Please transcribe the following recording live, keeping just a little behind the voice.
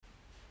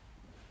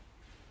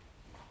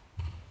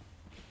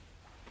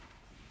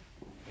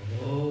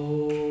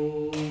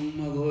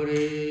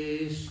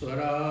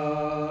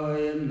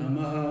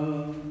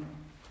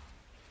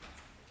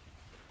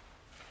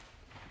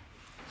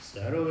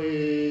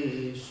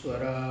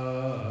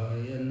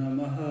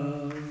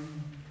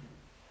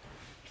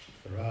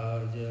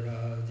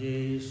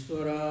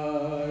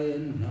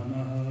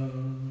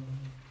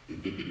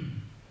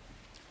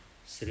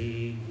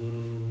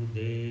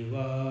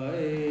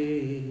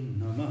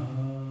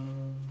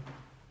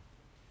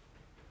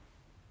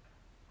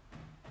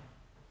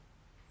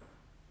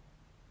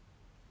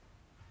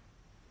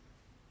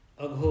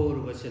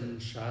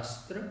Vachan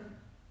Shastra,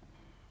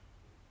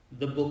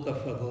 the Book of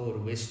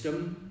Aghor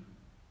Wisdom,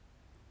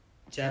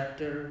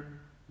 Chapter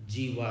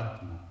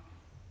Jivatma,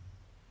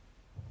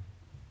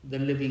 the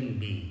Living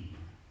Being.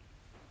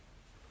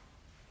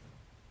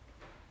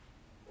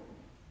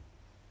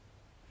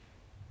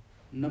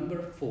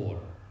 Number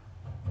 4.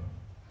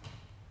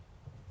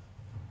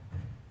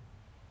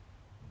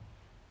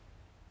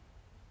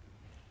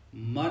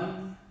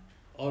 मन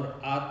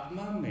और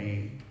आत्मा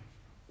में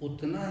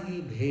उतना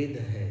ही भेद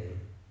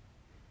है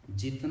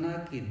जितना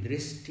कि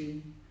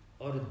दृष्टि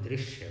और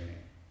दृश्य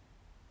में।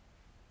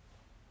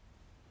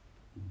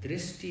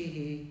 दृष्टि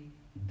ही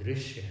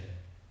दृश्य है।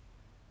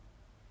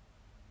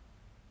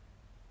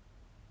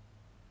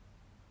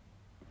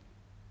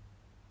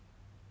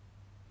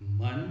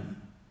 मन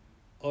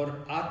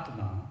और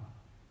आत्मा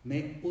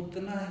में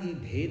उतना ही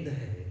भेद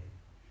है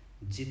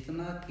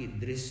जितना कि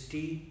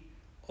दृष्टि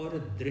और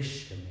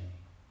दृश्य में।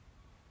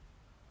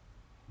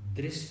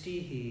 दृष्टि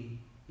ही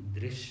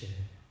दृश्य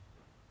है।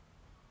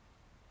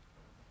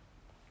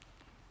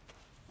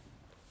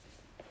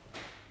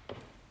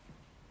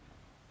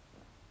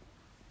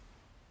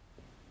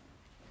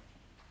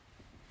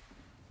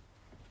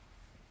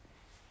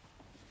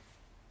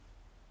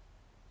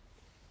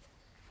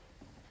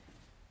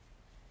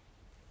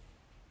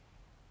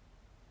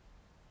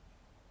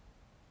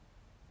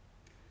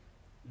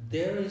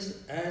 There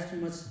is as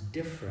much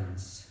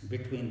difference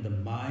between the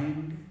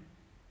mind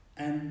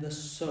and the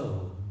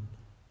soul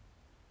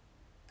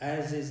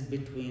as is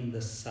between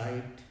the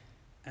sight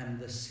and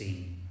the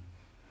seen.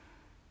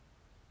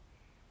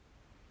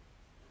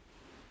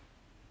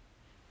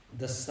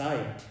 The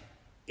sight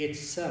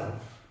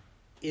itself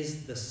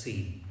is the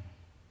seen.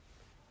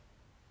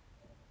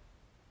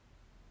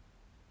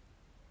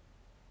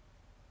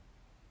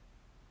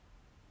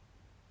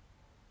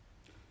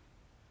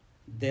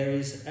 There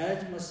is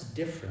as much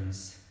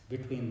difference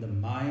between the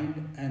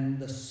mind and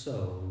the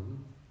soul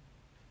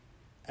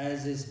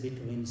as is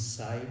between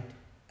sight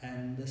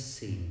and the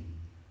seen.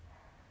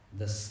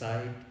 The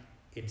sight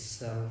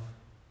itself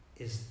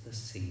is the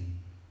seen.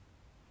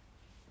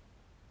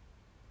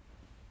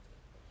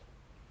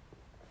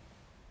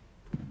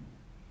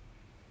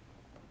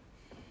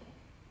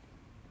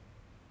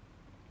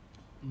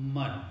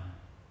 Man,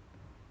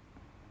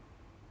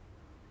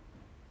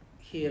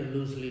 here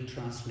loosely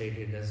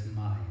translated as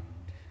mind.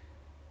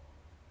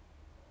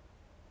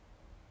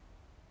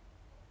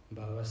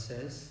 Baba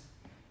says,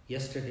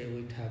 yesterday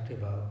we talked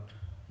about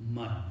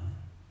man,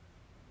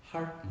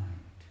 heart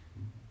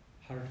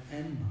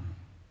and mind.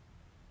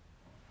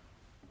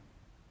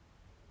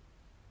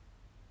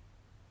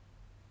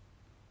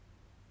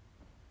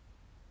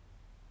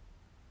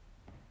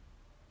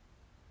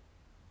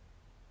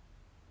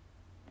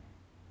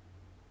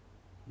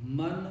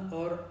 Man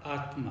or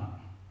Atma,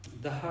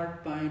 the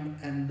heart, mind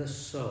and the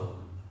soul.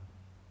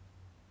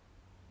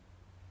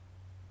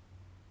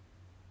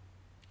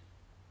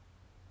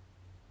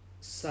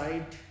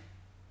 Sight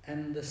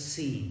and the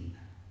seen.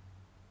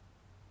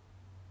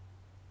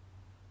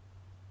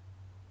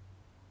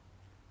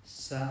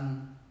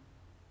 Sun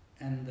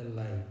and the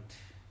light.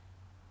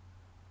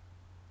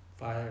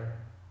 Fire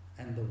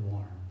and the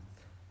warmth.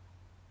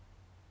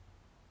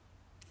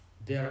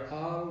 They are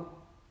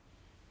all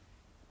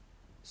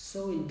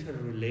so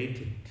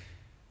interrelated.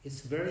 It's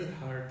very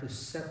hard to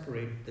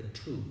separate the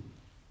two.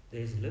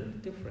 There is little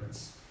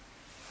difference.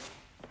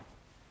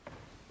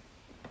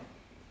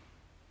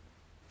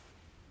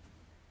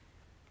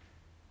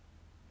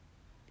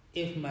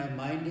 If my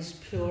mind is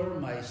pure,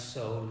 my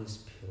soul is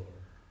pure.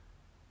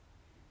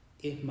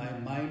 If my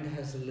mind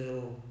has a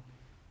little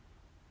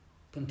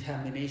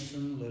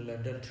contamination, little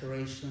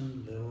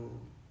adulteration, little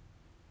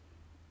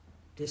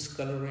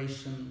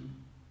discoloration,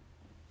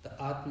 the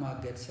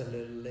Atma gets a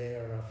little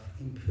layer of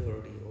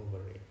impurity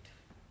over it.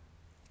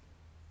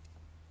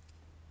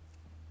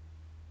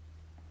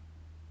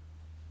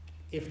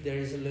 If there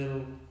is a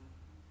little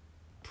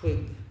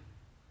twig,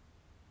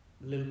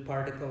 little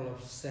particle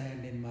of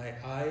sand in my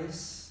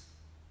eyes,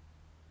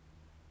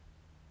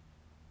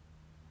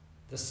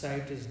 the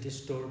sight is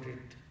distorted,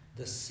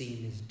 the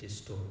seen is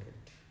distorted.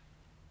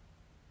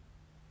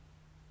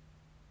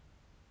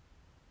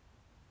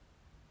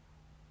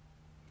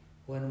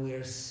 When we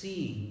are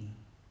seeing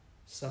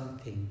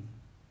something,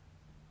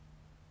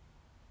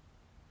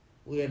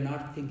 we are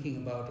not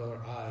thinking about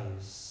our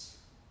eyes.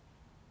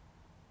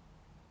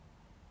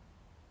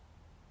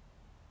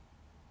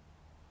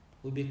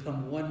 We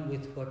become one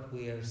with what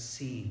we are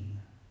seeing.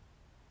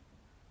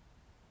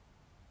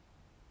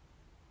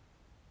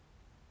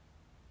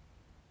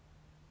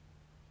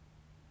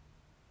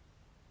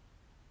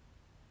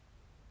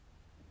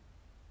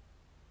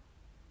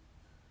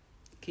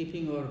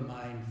 Keeping our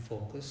mind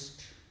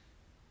focused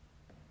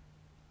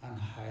on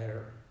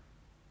higher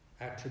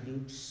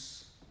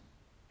attributes,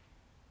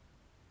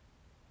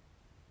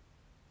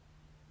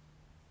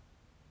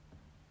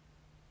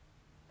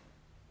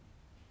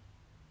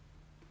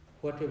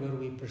 whatever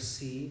we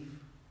perceive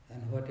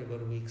and whatever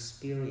we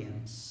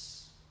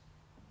experience,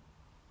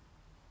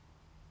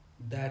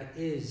 that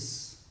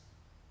is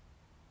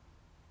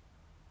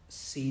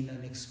seen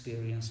and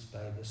experienced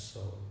by the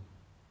soul,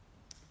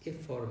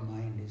 if our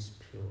mind is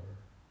pure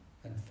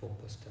and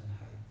focused on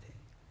high thing.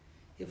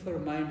 If our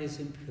mind is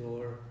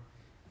impure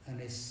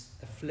and is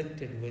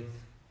afflicted with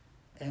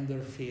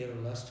anger, fear,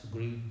 lust,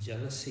 greed,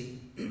 jealousy,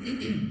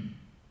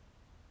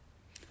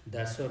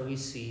 that's what we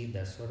see,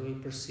 that's what we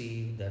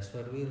perceive, that's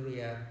what we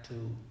react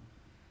to,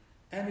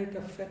 and it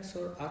affects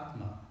our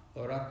Atma.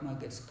 Our Atma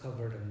gets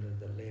covered under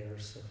the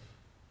layers of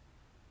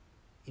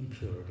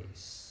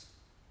impurities.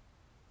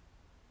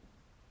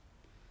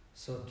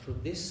 So through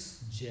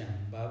this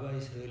gem, Baba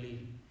is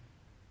really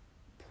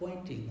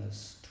pointing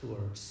us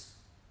towards,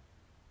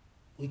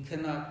 we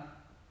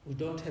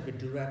don't have a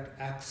direct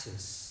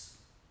access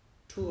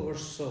to our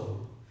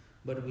soul,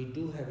 but we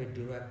do have a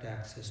direct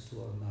access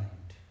to our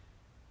mind.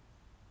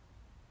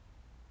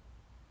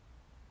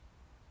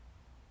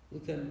 We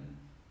can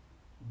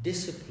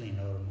discipline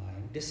our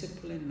mind,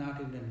 discipline not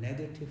in a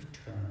negative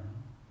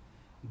term,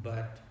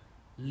 but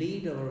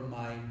lead our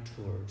mind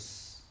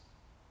towards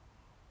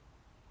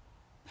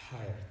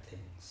higher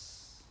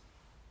things.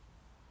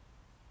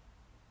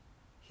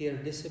 Here,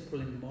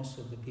 discipline, most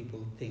of the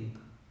people think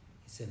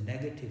it's a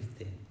negative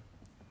thing,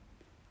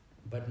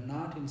 but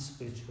not in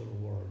spiritual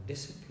world.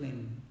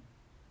 Disciplining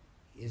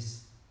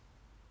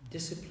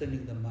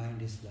the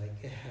mind is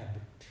like a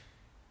habit,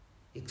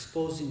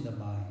 exposing the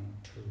mind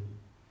to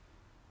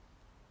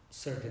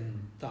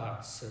certain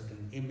thoughts,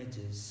 certain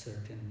images,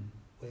 certain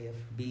way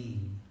of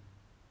being.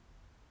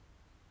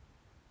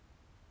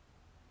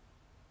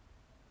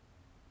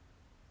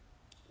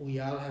 We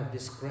all have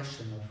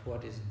discretion of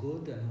what is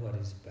good and what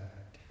is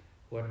bad,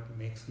 what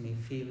makes me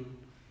feel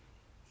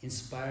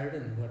inspired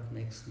and what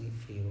makes me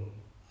feel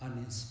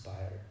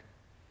uninspired.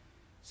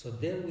 So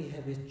there we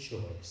have a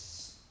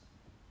choice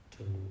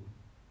to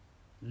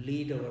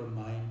lead our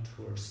mind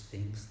towards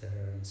things that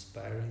are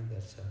inspiring,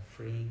 that are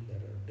freeing,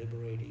 that are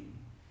liberating,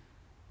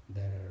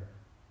 that are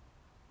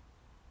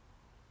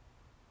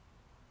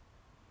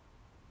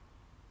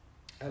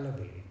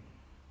elevating.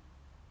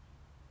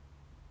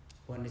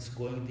 When it's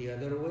going the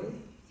other way,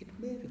 it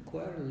may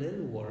require a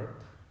little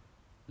work,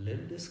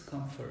 little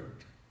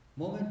discomfort,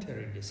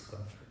 momentary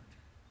discomfort.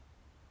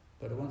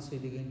 But once we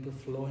begin to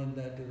flow in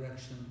that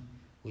direction,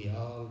 we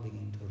all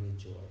begin to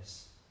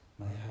rejoice.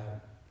 My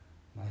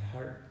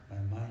heart,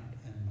 my mind,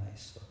 and my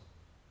soul.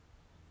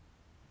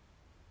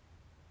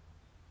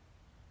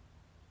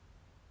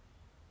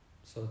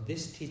 So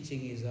this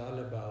teaching is all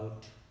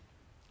about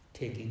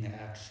taking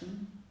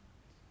action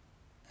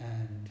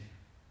and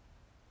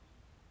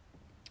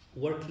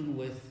working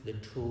with the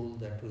tool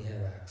that we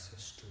have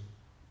access to.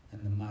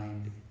 And the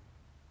mind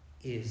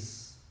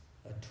is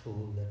a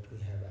tool that we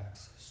have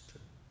access to.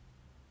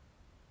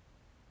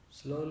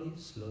 Slowly,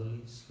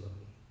 slowly,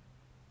 slowly.